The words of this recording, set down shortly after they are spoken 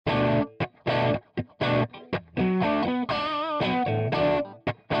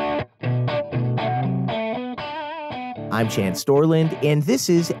I'm Chance Storland, and this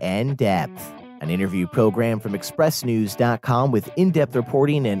is In Depth, an interview program from expressnews.com with in-depth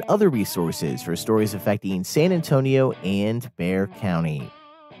reporting and other resources for stories affecting San Antonio and Bexar County.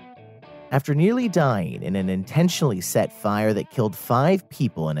 After nearly dying in an intentionally set fire that killed 5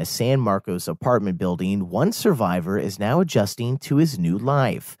 people in a San Marcos apartment building, one survivor is now adjusting to his new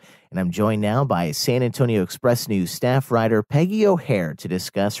life. And I'm joined now by San Antonio Express News staff writer Peggy O'Hare to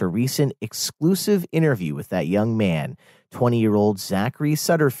discuss her recent exclusive interview with that young man, 20-year-old Zachary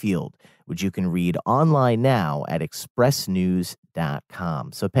Sutterfield, which you can read online now at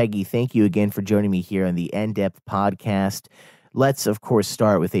expressnews.com. So, Peggy, thank you again for joining me here on the In-Depth podcast. Let's, of course,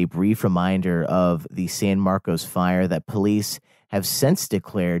 start with a brief reminder of the San Marcos fire that police have since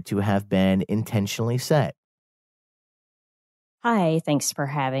declared to have been intentionally set. Hi, thanks for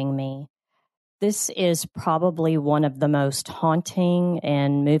having me. This is probably one of the most haunting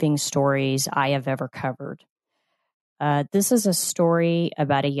and moving stories I have ever covered. This is a story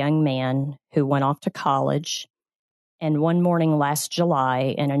about a young man who went off to college, and one morning last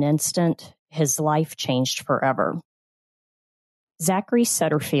July, in an instant, his life changed forever. Zachary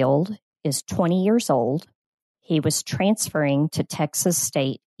Sutterfield is 20 years old. He was transferring to Texas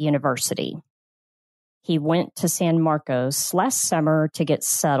State University. He went to San Marcos last summer to get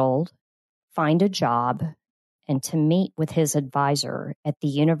settled, find a job, and to meet with his advisor at the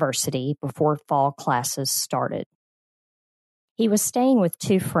university before fall classes started. He was staying with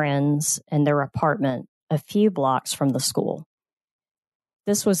 2 friends in their apartment a few blocks from the school.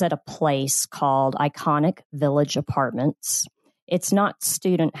 This was at a place called Iconic Village Apartments. It's not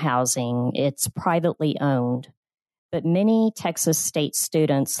student housing, it's privately owned. But many Texas State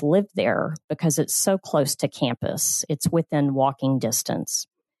students live there because it's so close to campus. It's within walking distance.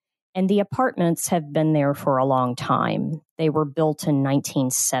 And the apartments have been there for a long time. They were built in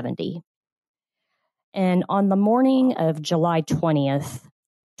 1970. And on the morning of July 20th,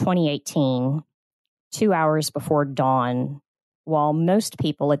 2018, 2 hours before dawn, while most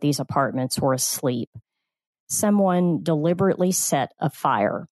people at these apartments were asleep, someone deliberately set a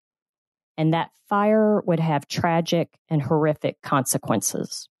fire. And that fire would have tragic and horrific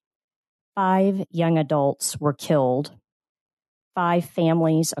consequences. 5 young adults were killed. 5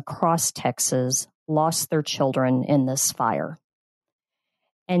 families across Texas lost their children in this fire.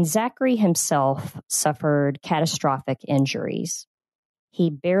 And Zachary himself suffered catastrophic injuries. He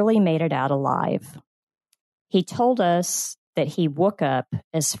barely made it out alive. He told us that he woke up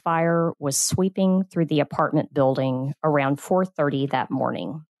as fire was sweeping through the apartment building around 4:30 that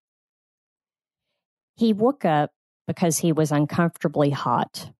morning. He woke up because he was uncomfortably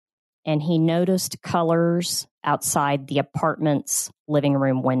hot, and he noticed colors outside the apartment's living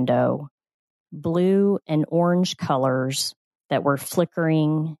room window, blue and orange colors that were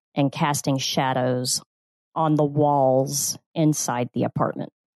flickering and casting shadows on the walls inside the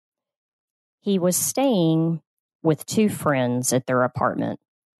apartment. He was staying with 2 friends at their apartment,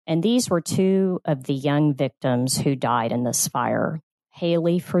 and these were 2 of the young victims who died in this fire,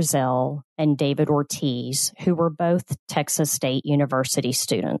 Haley Frizzell and David Ortiz, who were both Texas State University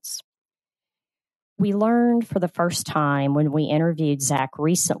students. We learned for the first time when we interviewed Zach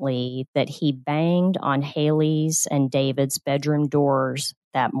recently that he banged on Haley's and David's bedroom doors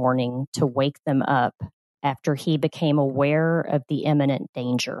that morning to wake them up after he became aware of the imminent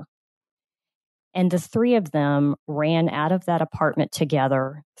danger. And the 3 of them ran out of that apartment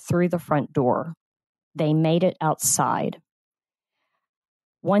together through the front door. They made it outside.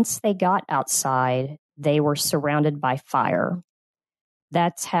 Once they got outside, they were surrounded by fire.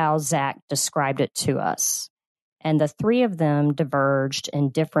 That's how Zach described it to us. And the 3 of them diverged in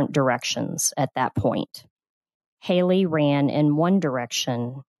different directions at that point. Haley ran in one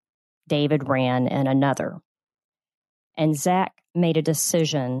direction, David ran in another. And Zach made a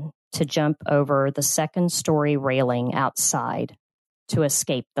decision to jump over the 2nd-story railing outside to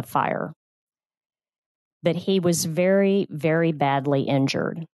escape the fire. But he was very, very badly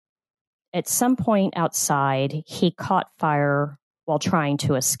injured. At some point outside, he caught fire while trying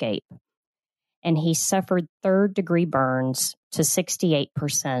to escape, and he suffered 3rd-degree burns to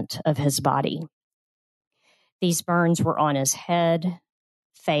 68% of his body. These burns were on his head,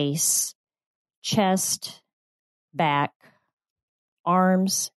 face, chest, back,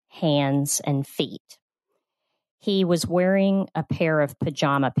 arms, hands, and feet. He was wearing a pair of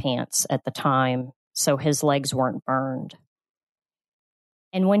pajama pants at the time, so his legs weren't burned.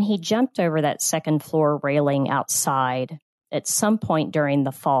 And when he jumped over that 2nd-floor railing outside, at some point during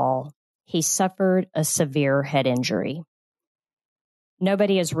the fall, he suffered a severe head injury.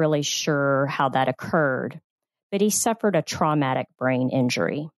 Nobody is really sure how that occurred, but he suffered a traumatic brain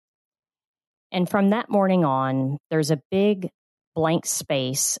injury. And from that morning on, there's a big blank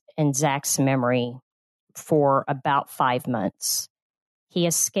space in Zach's memory for about 5 months. He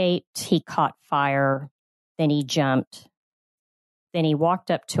escaped, he caught fire, then he jumped, then he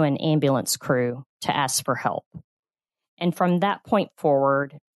walked up to an ambulance crew to ask for help. And from that point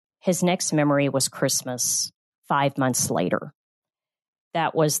forward, his next memory was Christmas, 5 months later.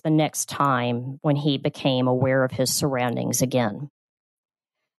 That was the next time when he became aware of his surroundings again.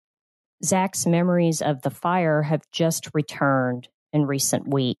 Zach's memories of the fire have just returned in recent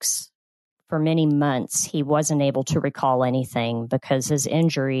weeks. For many months, he wasn't able to recall anything because his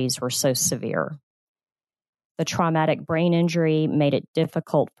injuries were so severe. The traumatic brain injury made it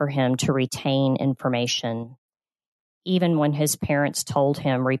difficult for him to retain information, even when his parents told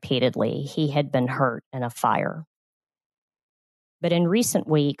him repeatedly he had been hurt in a fire. But in recent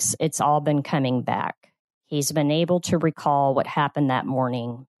weeks, it's all been coming back. He's been able to recall what happened that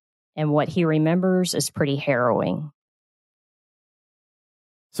morning, and what he remembers is pretty harrowing.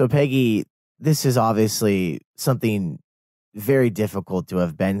 So, Peggy, this is obviously something very difficult to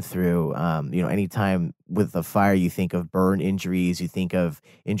have been through. Anytime with a fire, you think of burn injuries, you think of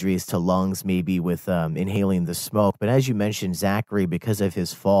injuries to lungs, maybe with inhaling the smoke. But as you mentioned, Zachary, because of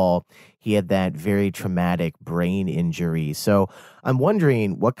his fall, he had that very traumatic brain injury. So I'm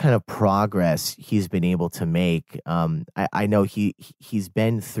wondering what kind of progress he's been able to make. I know he's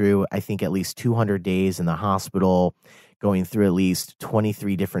been through, I think, at least 200 days in the hospital, going through at least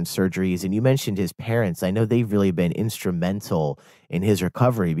 23 different surgeries. And you mentioned his parents. I know they've really been instrumental in his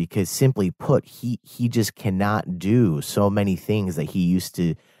recovery because, simply put, he just cannot do so many things that he used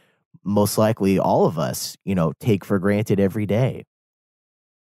to, most likely all of us, take for granted every day.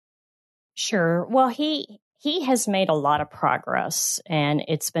 Sure. Well, he has made a lot of progress, and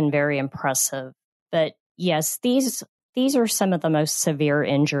it's been very impressive. But yes, these are some of the most severe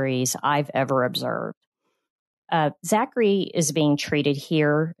injuries I've ever observed. Zachary is being treated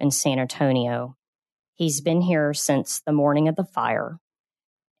here in San Antonio. He's been here since the morning of the fire,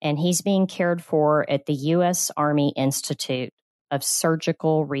 and he's being cared for at the U.S. Army Institute of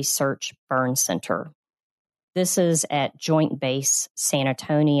Surgical Research Burn Center. This is at Joint Base San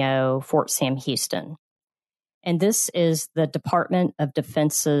Antonio, Fort Sam Houston. And this is the Department of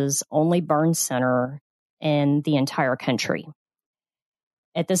Defense's only burn center in the entire country.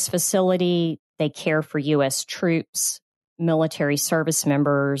 At this facility, they care for U.S. troops, military service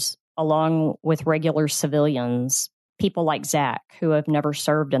members, along with regular civilians, people like Zach, who have never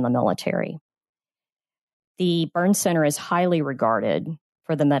served in the military. The burn center is highly regarded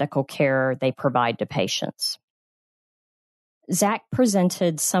for the medical care they provide to patients. Zach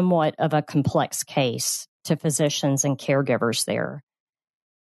presented somewhat of a complex case to physicians and caregivers there.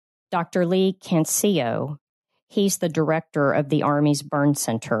 Dr. Lee Cancio, he's the director of the Army's Burn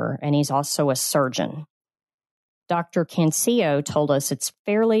Center, and he's also a surgeon. Dr. Cancio told us it's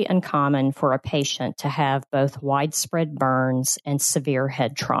fairly uncommon for a patient to have both widespread burns and severe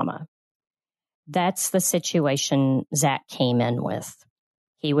head trauma. That's the situation Zach came in with.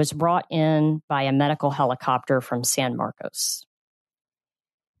 He was brought in by a medical helicopter from San Marcos.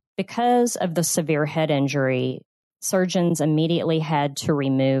 Because of the severe head injury, surgeons immediately had to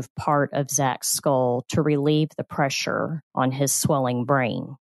remove part of Zach's skull to relieve the pressure on his swelling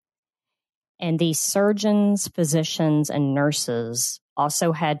brain. And these surgeons, physicians, and nurses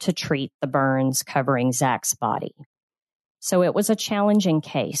also had to treat the burns covering Zach's body. So it was a challenging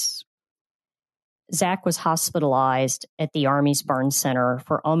case. Zach was hospitalized at the Army's Burn Center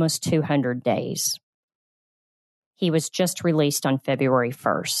for almost 200 days. He was just released on February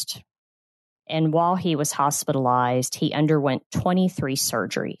 1st. And while he was hospitalized, he underwent 23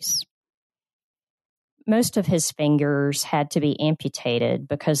 surgeries. Most of his fingers had to be amputated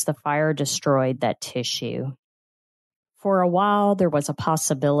because the fire destroyed that tissue. For a while, there was a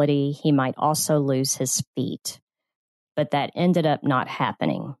possibility he might also lose his feet, but that ended up not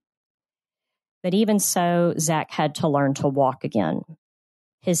happening. But even so, Zach had to learn to walk again.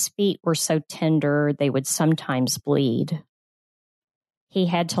 His feet were so tender they would sometimes bleed. He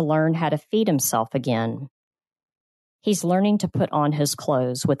had to learn how to feed himself again. He's learning to put on his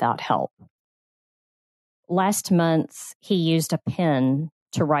clothes without help. Last month, he used a pen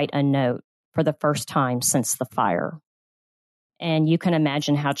to write a note for the first time since the fire. And you can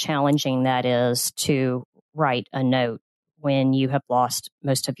imagine how challenging that is to write a note when you have lost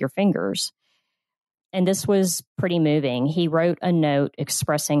most of your fingers. And this was pretty moving. He wrote a note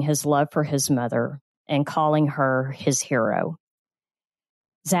expressing his love for his mother and calling her his hero.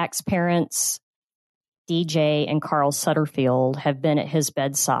 Zach's parents, DJ and Carl Sutterfield, have been at his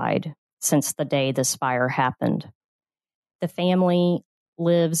bedside since the day this fire happened. The family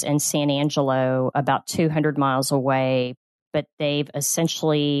lives in San Angelo, about 200 miles away, but they've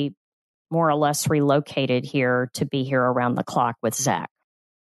essentially more or less relocated here to be here around the clock with Zach.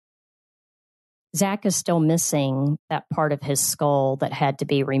 Zach is still missing that part of his skull that had to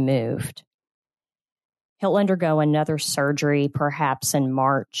be removed. He'll undergo another surgery, perhaps in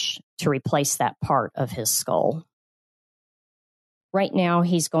March, to replace that part of his skull. Right now,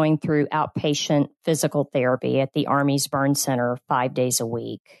 he's going through outpatient physical therapy at the Army's Burn Center 5 days a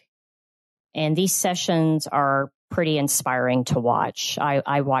week. And these sessions are pretty inspiring to watch.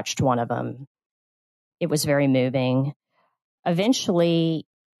 I watched one of them. It was very moving. Eventually,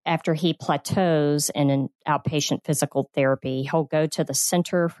 after he plateaus in an outpatient physical therapy, he'll go to the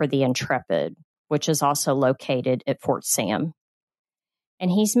Center for the Intrepid, which is also located at Fort Sam. And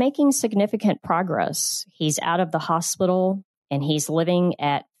he's making significant progress. He's out of the hospital and he's living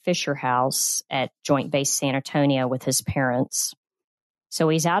at Fisher House at Joint Base San Antonio with his parents. So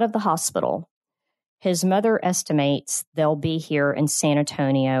he's out of the hospital. His mother estimates they'll be here in San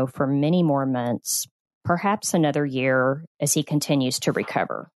Antonio for many more months, perhaps another year as he continues to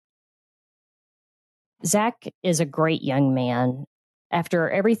recover. Zach is a great young man. After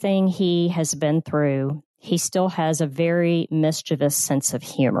everything he has been through, he still has a very mischievous sense of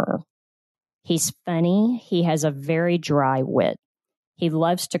humor. He's funny. He has a very dry wit. He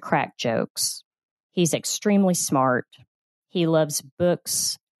loves to crack jokes. He's extremely smart. He loves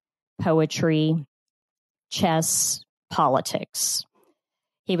books, poetry, chess, politics.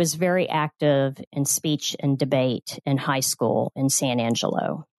 He was very active in speech and debate in high school in San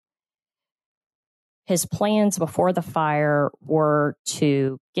Angelo. His plans before the fire were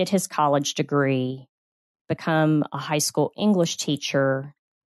to get his college degree, become a high school English teacher.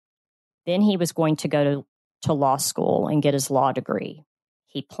 Then he was going to go to law school and get his law degree.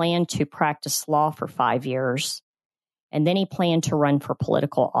 He planned to practice law for 5 years, and then he planned to run for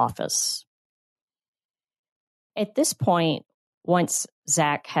political office. At this point, once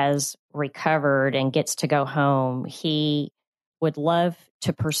Zach has recovered and gets to go home, he would love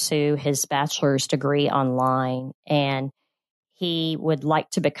to pursue his bachelor's degree online, and he would like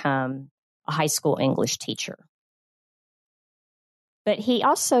to become a high school English teacher. But he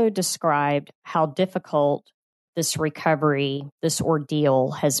also described how difficult this recovery, this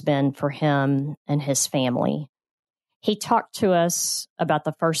ordeal has been for him and his family. He talked to us about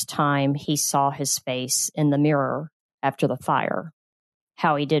the first time he saw his face in the mirror after the fire,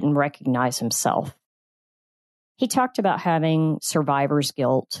 how he didn't recognize himself. He talked about having survivor's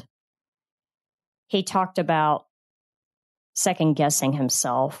guilt. He talked about second guessing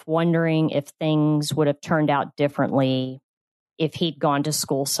himself, wondering if things would have turned out differently if he'd gone to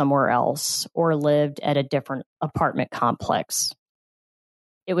school somewhere else or lived at a different apartment complex.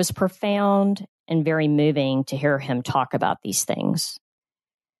 It was profound and very moving to hear him talk about these things.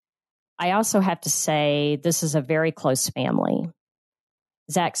 I also have to say, this is a very close family.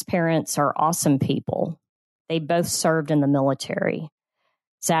 Zach's parents are awesome people. They both served in the military.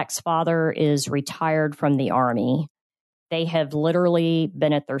 Zach's father is retired from the Army. They have literally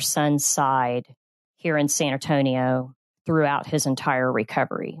been at their son's side here in San Antonio throughout his entire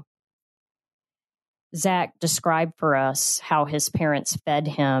recovery. Zach described for us how his parents fed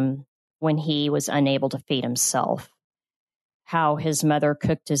him when he was unable to feed himself, how his mother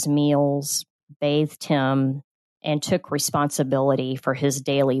cooked his meals, bathed him, and took responsibility for his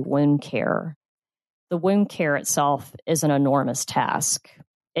daily wound care. The wound care itself is an enormous task.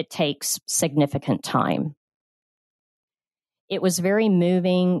 It takes significant time. It was very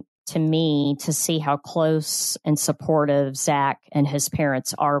moving to me to see how close and supportive Zach and his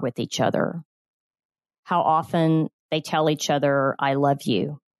parents are with each other. How often they tell each other, "I love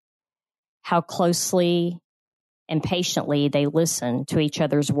you." How closely and patiently they listen to each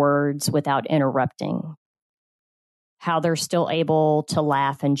other's words without interrupting. How they're still able to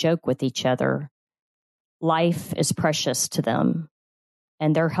laugh and joke with each other. Life is precious to them,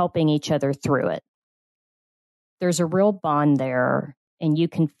 and they're helping each other through it. There's a real bond there, and you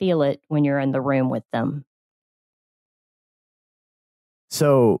can feel it when you're in the room with them.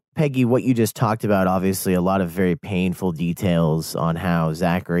 So, Peggy, what you just talked about, obviously a lot of very painful details on how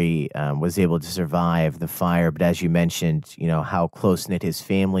Zachary was able to survive the fire. But as you mentioned, how close-knit his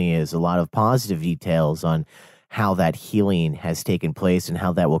family is, a lot of positive details on how that healing has taken place and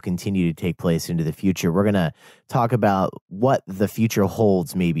how that will continue to take place into the future. We're going to talk about what the future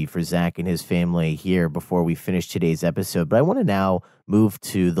holds maybe for Zach and his family here before we finish today's episode. But I want to now move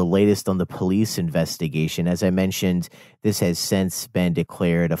to the latest on the police investigation. As I mentioned, this has since been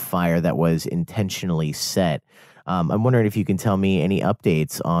declared a fire that was intentionally set. I'm wondering if you can tell me any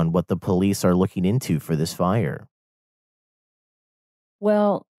updates on what the police are looking into for this fire.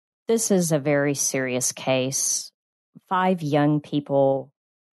 Well, this is a very serious case. 5 young people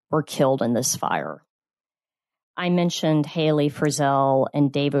were killed in this fire. I mentioned Haley Frizzell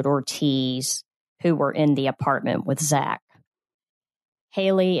and David Ortiz, who were in the apartment with Zach.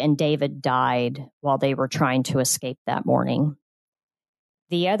 Haley and David died while they were trying to escape that morning.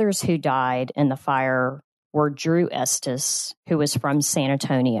 The others who died in the fire were Drew Estes, who was from San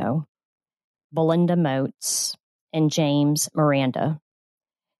Antonio, Belinda Moats, and James Miranda.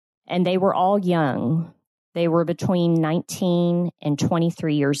 And they were all young. They were between 19 and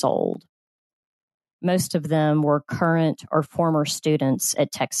 23 years old. Most of them were current or former students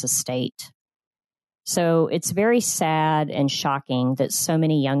at Texas State. So it's very sad and shocking that so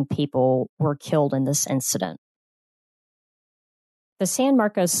many young people were killed in this incident. The San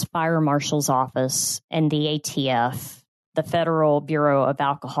Marcos Fire Marshal's Office and the ATF, the Federal Bureau of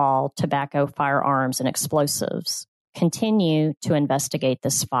Alcohol, Tobacco, Firearms, and Explosives, continue to investigate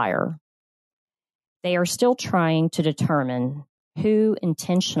this fire. They are still trying to determine who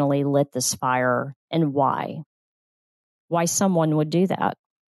intentionally lit this fire and why someone would do that.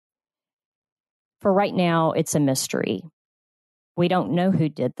 For right now, it's a mystery. We don't know who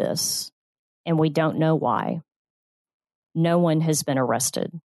did this, and we don't know why. No one has been arrested.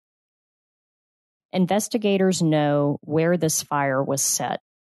 Investigators know where this fire was set,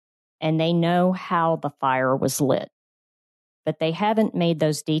 and they know how the fire was lit. But they haven't made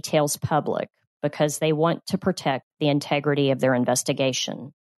those details public because they want to protect the integrity of their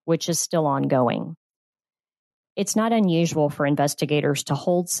investigation, which is still ongoing. It's not unusual for investigators to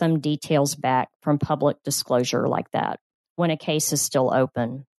hold some details back from public disclosure like that when a case is still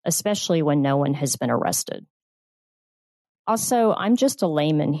open, especially when no one has been arrested. Also, I'm just a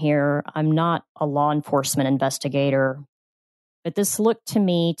layman here. I'm not a law enforcement investigator, but this looked to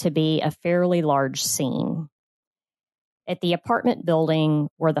me to be a fairly large scene. At the apartment building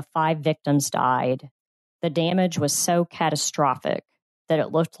where the 5 victims died, the damage was so catastrophic that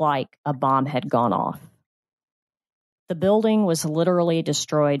it looked like a bomb had gone off. The building was literally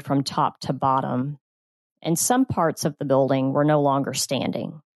destroyed from top to bottom, and some parts of the building were no longer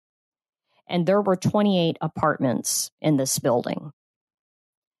standing. And there were 28 apartments in this building.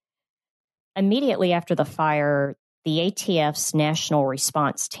 Immediately after the fire, the ATF's National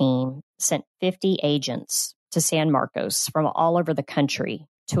Response Team sent 50 agents to San Marcos from all over the country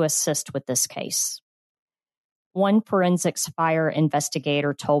to assist with this case. One forensics fire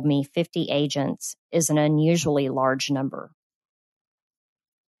investigator told me 50 agents is an unusually large number.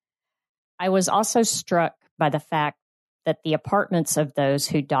 I was also struck by the fact that the apartments of those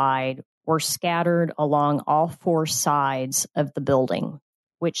who died were scattered along all 4 sides of the building,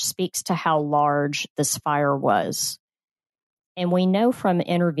 which speaks to how large this fire was. And we know from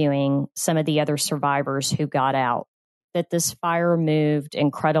interviewing some of the other survivors who got out that this fire moved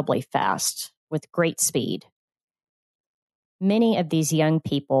incredibly fast with great speed. Many of these young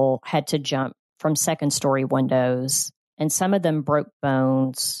people had to jump from second-story windows, and some of them broke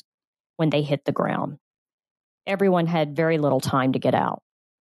bones when they hit the ground. Everyone had very little time to get out.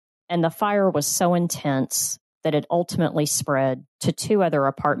 And the fire was so intense that it ultimately spread to 2 other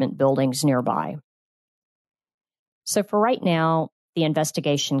apartment buildings nearby. So for right now, the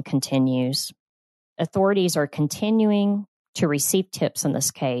investigation continues. Authorities are continuing to receive tips in this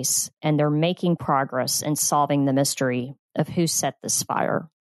case, and they're making progress in solving the mystery of who set this fire.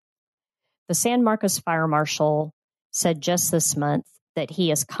 The San Marcos Fire Marshal said just this month that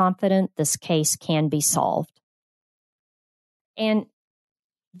he is confident this case can be solved. And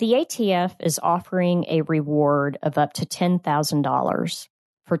the ATF is offering a reward of up to $10,000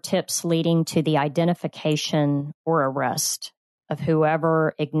 for tips leading to the identification or arrest of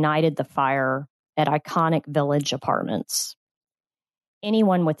whoever ignited the fire at Iconic Village Apartments.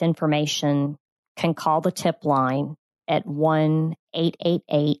 Anyone with information can call the tip line at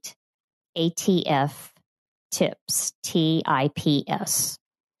 1-888-ATF-TIPS, TIPS,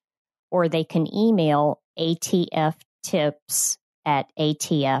 or they can email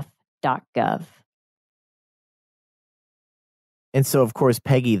atftips@atf.gov. And so, of course,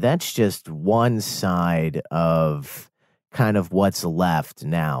 Peggy, that's just one side of kind of what's left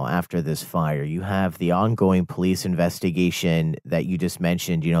now after this fire. You have the ongoing police investigation that you just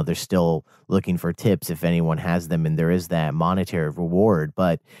mentioned. You know, they're still looking for tips if anyone has them, and there is that monetary reward.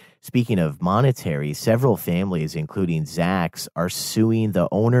 But speaking of monetary, several families, including Zach's, are suing the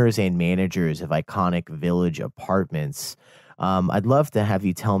owners and managers of Iconic Village Apartments. I'd love to have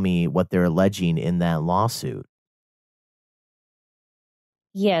you tell me what they're alleging in that lawsuit.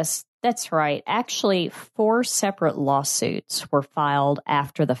 Yes, that's right. Actually, 4 separate lawsuits were filed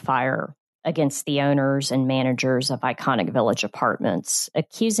after the fire against the owners and managers of Iconic Village Apartments,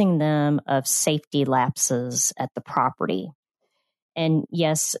 accusing them of safety lapses at the property. And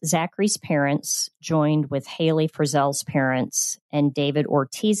yes, Zachary's parents joined with Haley Frizzell's parents and David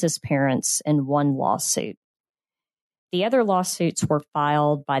Ortiz's parents in one lawsuit. The other lawsuits were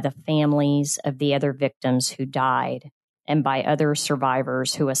filed by the families of the other victims who died and by other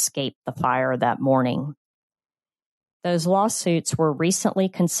survivors who escaped the fire that morning. Those lawsuits were recently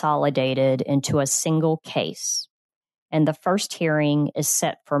consolidated into a single case, and the first hearing is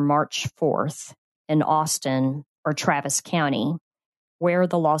set for March 4th in Austin or Travis County, where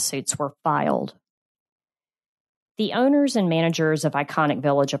the lawsuits were filed. The owners and managers of Iconic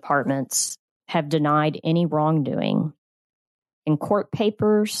Village Apartments have denied any wrongdoing. In court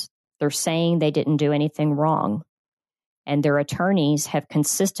papers, they're saying they didn't do anything wrong, and their attorneys have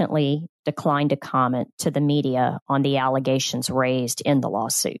consistently declined to comment to the media on the allegations raised in the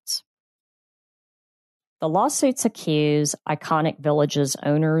lawsuits. The lawsuits accuse Iconic Village's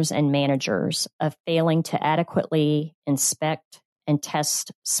owners and managers of failing to adequately inspect and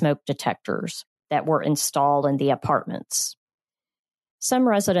test smoke detectors that were installed in the apartments. Some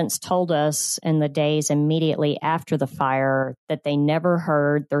residents told us in the days immediately after the fire that they never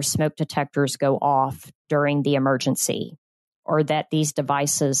heard their smoke detectors go off during the emergency, or that these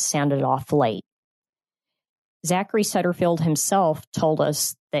devices sounded off late. Zachary Sutterfield himself told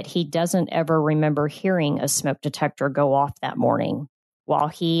us that he doesn't ever remember hearing a smoke detector go off that morning while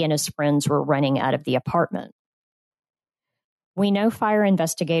he and his friends were running out of the apartment. We know fire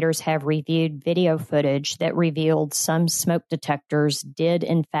investigators have reviewed video footage that revealed some smoke detectors did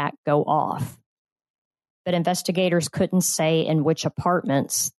in fact go off, but investigators couldn't say in which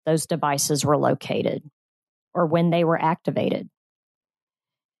apartments those devices were located or when they were activated.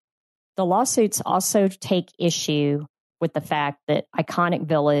 The lawsuits also take issue with the fact that Iconic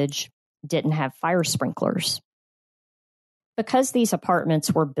Village didn't have fire sprinklers. Because these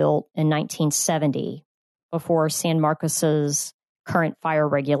apartments were built in 1970, before San Marcos's current fire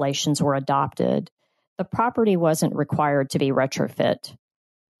regulations were adopted, the property wasn't required to be retrofit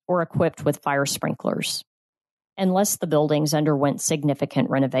or equipped with fire sprinklers, unless the buildings underwent significant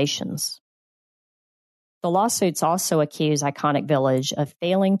renovations. The lawsuits also accuse Iconic Village of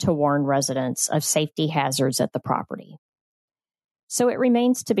failing to warn residents of safety hazards at the property. So it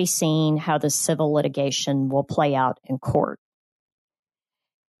remains to be seen how the civil litigation will play out in court.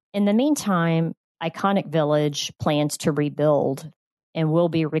 In the meantime, Iconic Village plans to rebuild and will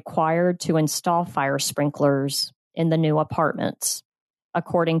be required to install fire sprinklers in the new apartments,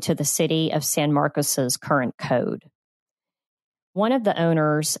 according to the city of San Marcos's current code. One of the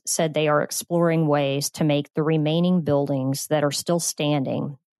owners said they are exploring ways to make the remaining buildings that are still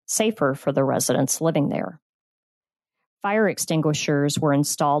standing safer for the residents living there. Fire extinguishers were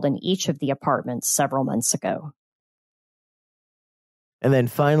installed in each of the apartments several months ago. And then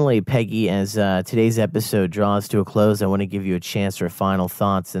finally, Peggy, as today's episode draws to a close, I want to give you a chance for final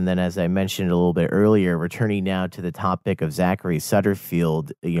thoughts. And then, as I mentioned a little bit earlier, returning now to the topic of Zachary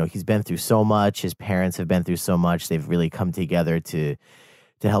Sutterfield, he's been through so much. His parents have been through so much. They've really come together to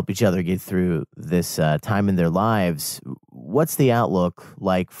help each other get through this time in their lives. What's the outlook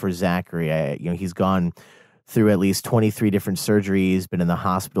like for Zachary? He's gone through at least 23 different surgeries, been in the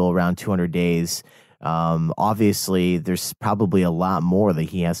hospital around 200 days. Obviously, there's probably a lot more that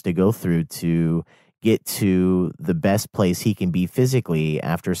he has to go through to get to the best place he can be physically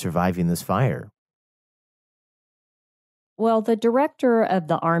after surviving this fire. Well, the director of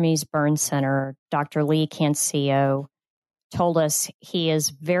the Army's Burn Center, Dr. Lee Cancio, told us he is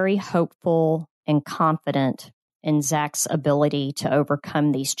very hopeful and confident in Zach's ability to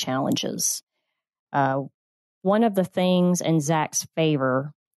overcome these challenges. One of the things in Zach's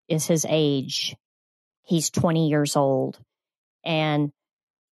favor is his age. He's 20 years old. And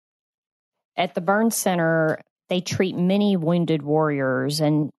at the Burn Center, they treat many wounded warriors,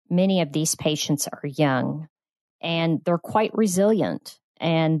 and many of these patients are young. And they're quite resilient,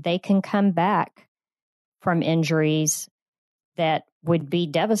 and they can come back from injuries that would be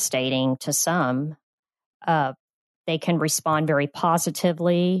devastating to some. They can respond very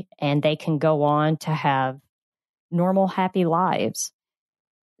positively, and they can go on to have normal, happy lives.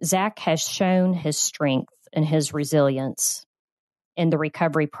 Zach has shown his strength and his resilience in the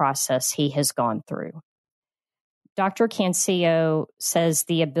recovery process he has gone through. Dr. Cancio says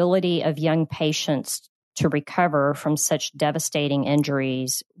the ability of young patients to recover from such devastating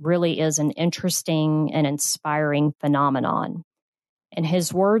injuries really is an interesting and inspiring phenomenon. And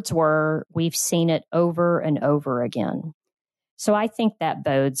his words were, "We've seen it over and over again." So I think that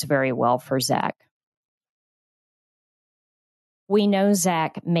bodes very well for Zach. We know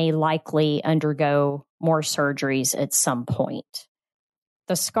Zach may likely undergo more surgeries at some point.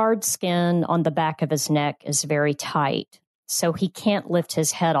 The scarred skin on the back of his neck is very tight, so he can't lift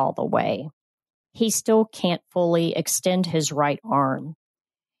his head all the way. He still can't fully extend his right arm.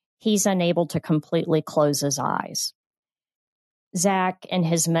 He's unable to completely close his eyes. Zach and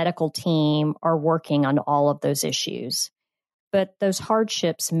his medical team are working on all of those issues, but those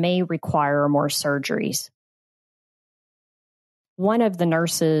hardships may require more surgeries. One of the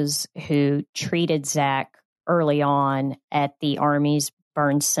nurses who treated Zach early on at the Army's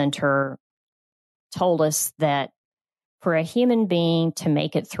Burn Center told us that for a human being to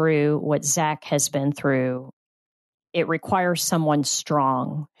make it through what Zach has been through, it requires someone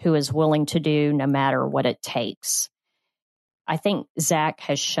strong who is willing to do no matter what it takes. I think Zach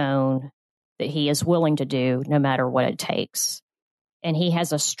has shown that he is willing to do no matter what it takes. And he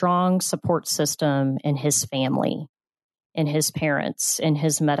has a strong support system in his family, in his parents, in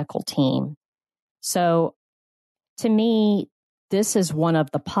his medical team. So to me, this is one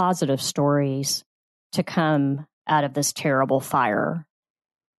of the positive stories to come out of this terrible fire.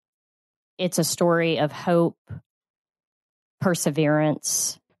 It's a story of hope,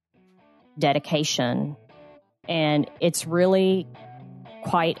 perseverance, dedication, and it's really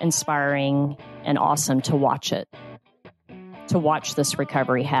quite inspiring and awesome to watch it, to watch this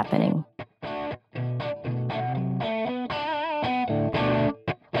recovery happening.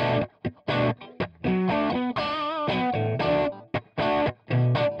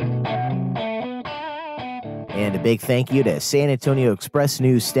 And a big thank you to San Antonio Express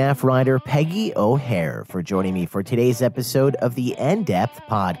News staff writer Peggy O'Hare for joining me for today's episode of the In Depth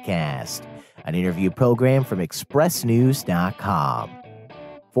Podcast, an interview program from expressnews.com.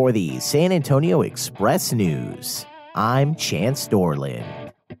 For the San Antonio Express News, I'm Chance Dorland.